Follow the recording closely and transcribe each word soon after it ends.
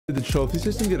Did the trophy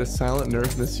system get a silent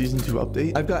nerf in the Season 2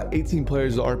 update? I've got 18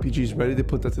 players of RPGs ready to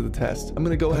put that to the test. I'm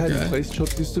gonna go ahead and place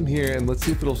trophy system here and let's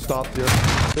see if it'll stop there.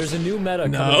 There's a new meta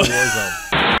coming to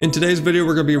Warzone. In today's video,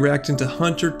 we're going to be reacting to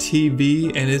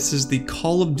HunterTV, and this is the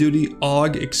Call of Duty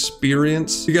AUG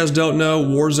Experience. If you guys don't know,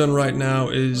 Warzone right now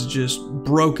is just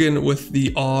broken with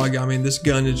the AUG. I mean, this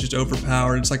gun is just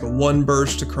overpowered. It's like a one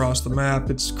burst across the map.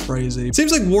 It's crazy. It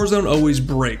seems like Warzone always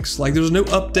breaks. Like there's no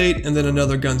update and then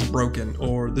another gun's broken,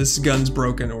 or this gun's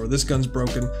broken, or this gun's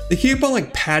broken. They keep on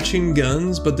like patching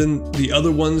guns, but then the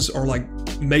other ones are like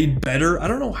made better. I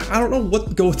don't know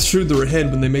what goes through their head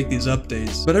when they make these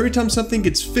updates. But every time something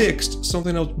gets fixed,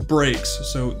 something else breaks.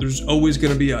 So there's always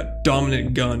going to be a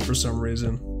dominant gun for some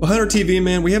reason. Well, HunterTV,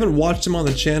 man, we haven't watched him on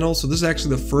the channel, so this is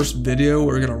actually the first video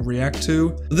we're going to react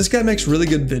to. This guy makes really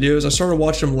good videos. I started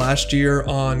watching him last year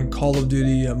on Call of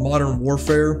Duty Modern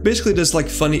Warfare. Basically does like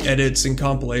funny edits and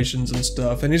compilations and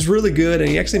stuff, and he's really good, and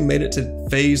he actually made it to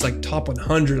phase like top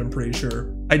 100, I'm pretty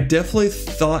sure. I definitely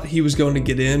thought he was going to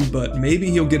get in, but maybe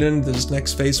he'll get into this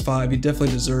next phase 5. He definitely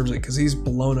deserves it because he's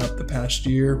blown up the past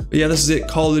year. But yeah, this is it.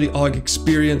 Call of Duty AUG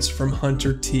Experience from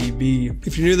HunterTV.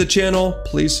 If you're new to the channel,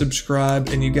 please subscribe,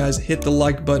 and you guys hit the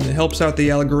like button. It helps out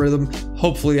the algorithm.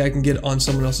 Hopefully I can get on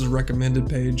someone else's recommended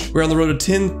page. We're on the road to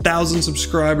 10,000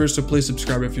 subscribers, so please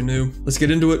subscribe if you're new. Let's get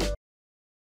into it.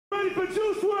 Ready for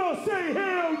Juice WRLD? Say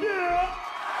hell yeah!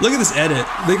 Look at this edit.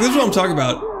 Like, this is what I'm talking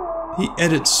about. He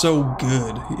edits so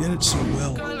good. He edits so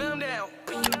well.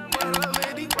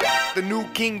 The new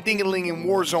king dingaling in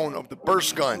Warzone of the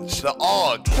burst guns, the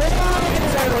AUG.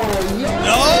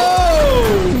 No!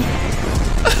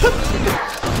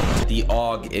 The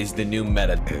AUG is the new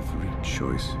meta. Every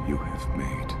choice you have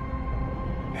made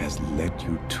has led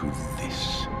you to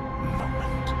this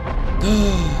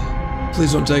moment.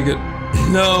 Please don't take it.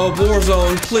 No,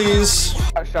 Warzone, please.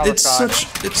 It's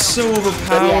so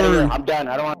overpowered. I'm done.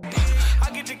 I don't want. I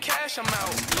get the cash, I'm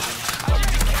out.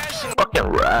 Fucking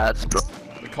rats, bro.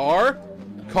 The car?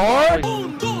 Why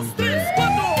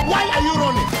are you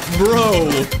running?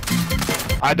 Bro.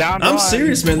 I'm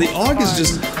serious, man. The AUG is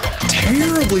just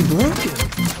terribly broken.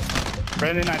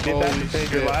 Brandon, I did that to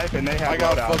save your life, and they have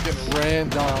loadout. Fucking ran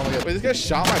down. Wait, this guy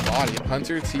shot my body.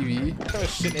 HunterTV? What kind of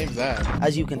shit name is that?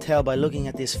 As you can tell by looking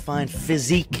at this fine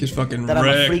physique, he's fucking that I'm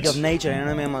wrecked. a freak of nature, and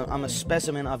I mean, I'm a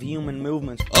specimen of human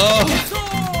movements. Oh,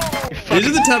 these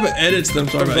are the type of edits that I'm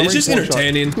talking about. It's just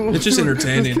entertaining. It's just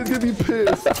entertaining. This kid's gonna be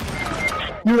pissed.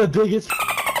 You're the biggest.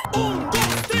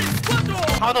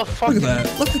 How the fuck? Look at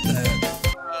that. Look at that.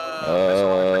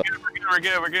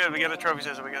 We're good. We got a trophy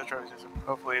system.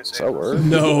 Hopefully it's safe. So we're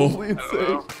no.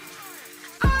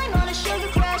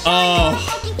 Oh.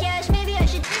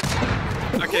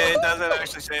 Okay, it doesn't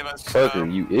actually save us. Parker,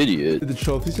 you idiot. Did the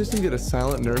trophy system get a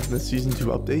silent nerf in the Season 2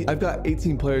 update? I've got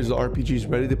 18 players of RPGs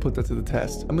ready to put that to the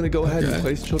test. I'm gonna go ahead and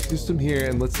place trophy system here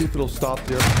and let's see if it'll stop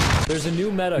there. There's a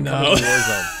new meta coming to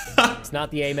Warzone. It's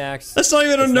not the AMAX. That's not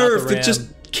even a nerf. It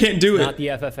just can't do it. Not the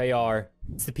FFAR.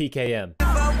 It's the PKM.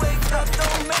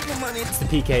 It's the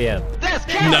PKM.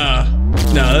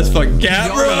 Nah, that's fucking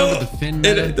cat, bro. The Fin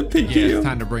meta? The PKM. Yeah, it's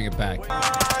time to bring it back.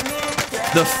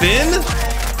 The Fin?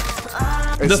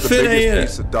 It's the Fin ain't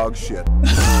piece of dog shit.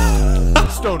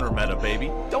 Stoner meta,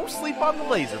 baby. Don't sleep on the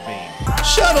laser beam.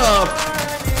 Shut up.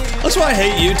 That's why I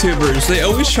hate YouTubers. They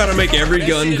always try to make every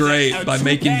gun great by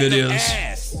making videos.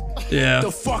 Yeah.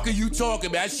 The fuck are you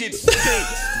talking about? That shit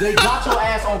stinks. They got your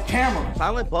ass on camera.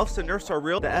 Silent buffs and nerfs are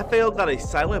real. The FAO got a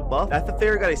silent buff. The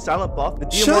FFAR got a silent buff. The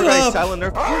DMR Shut got up. a silent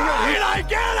nerf. I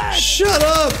get it! Shut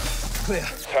up. Clear.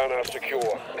 Townhouse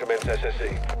secure. Commence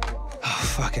SSE. Oh,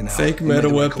 fucking hell. Fake meta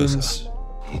weapons.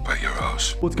 We'll bet your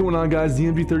house. What's going on, guys? The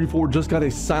MG34 just got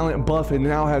a silent buff and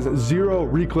now has 0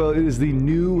 recoil. It is the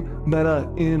new meta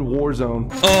in Warzone.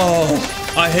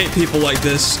 Oh, I hate people like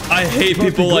this. I hate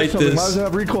people like Why does this. it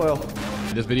have recoil?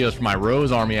 This video is for my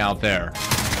Rose army out there.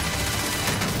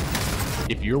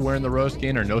 If you're wearing the Rose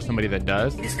skin or know somebody that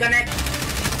does, Disconnect.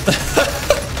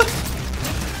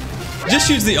 Just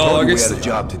use the AUG. We had a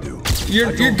job to do.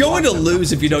 You're going to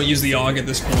lose if you don't use the AUG at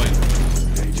this point.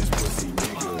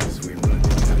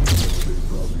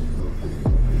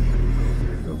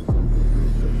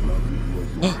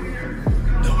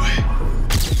 No way.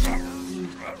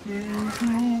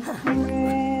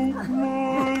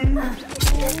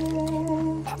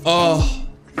 Oh.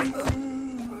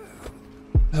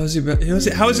 How is he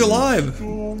alive?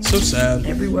 So sad.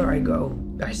 Everywhere I go,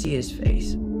 I see his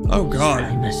face. Oh God.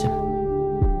 I miss him.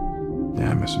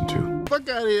 Yeah, I miss him too. Fuck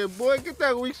out of here, boy. Get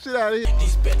that weak shit out of here.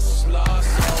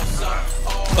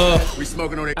 We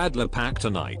smoking on it. Adler pack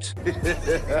tonight.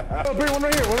 Oh, bring one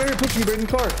right here. One right here. Push you, Brayden.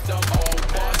 Car.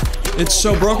 It's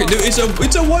so broken, dude. It's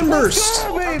a one burst.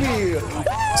 Go, baby.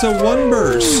 It's a one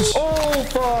burst. Oh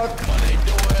fuck.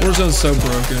 Warzone's so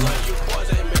broken.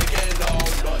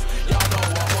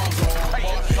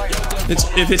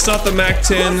 If it's not the Mac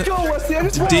 10,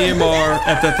 it's DMR,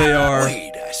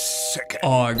 FFAR,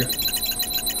 AUG.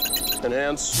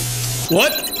 Enhance.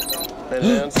 What?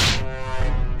 Enhance.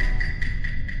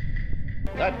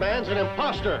 That man's an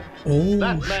imposter. Oh,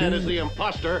 that shit. man is the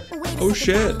imposter. Oh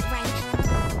shit.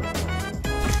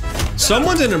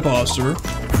 Someone's an imposter.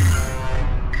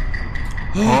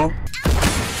 Huh?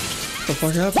 What the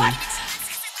fuck happened?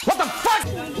 What the fuck?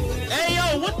 Hey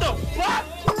yo, what the fuck?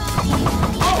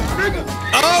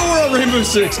 Oh, we're on Rainbow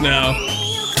Six now.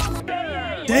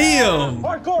 Damn.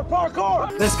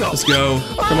 Parkour. Let's go.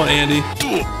 Come on, Andy.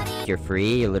 You're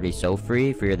free. You're literally so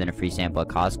free. Freer than a free sample at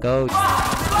Costco.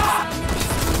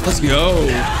 Let's go.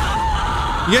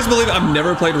 You guys believe I've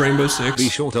never played Rainbow Six? Be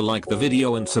sure to like the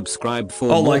video and subscribe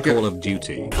for I'll more like it. Call of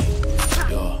Duty.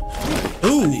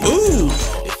 Ooh.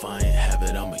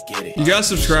 You gotta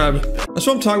subscribe. That's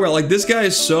what I'm talking about. Like, this guy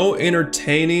is so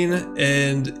entertaining,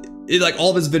 and like all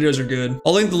of his videos are good.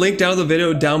 I'll link the link down to the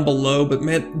video down below, but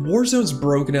man, Warzone's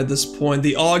broken at this point.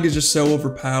 The AUG is just so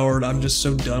overpowered. I'm just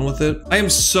so done with it. I am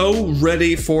so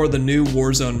ready for the new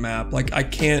Warzone map. Like, I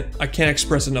can't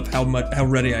express enough how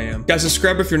ready I am. Guys,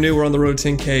 subscribe if you're new. We're on the road to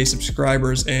 10K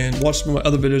subscribers, and watch some of my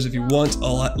other videos if you want.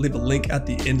 I'll leave a link at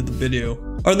the end of the video.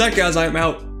 Other than that, guys, I am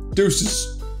out.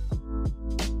 Deuces.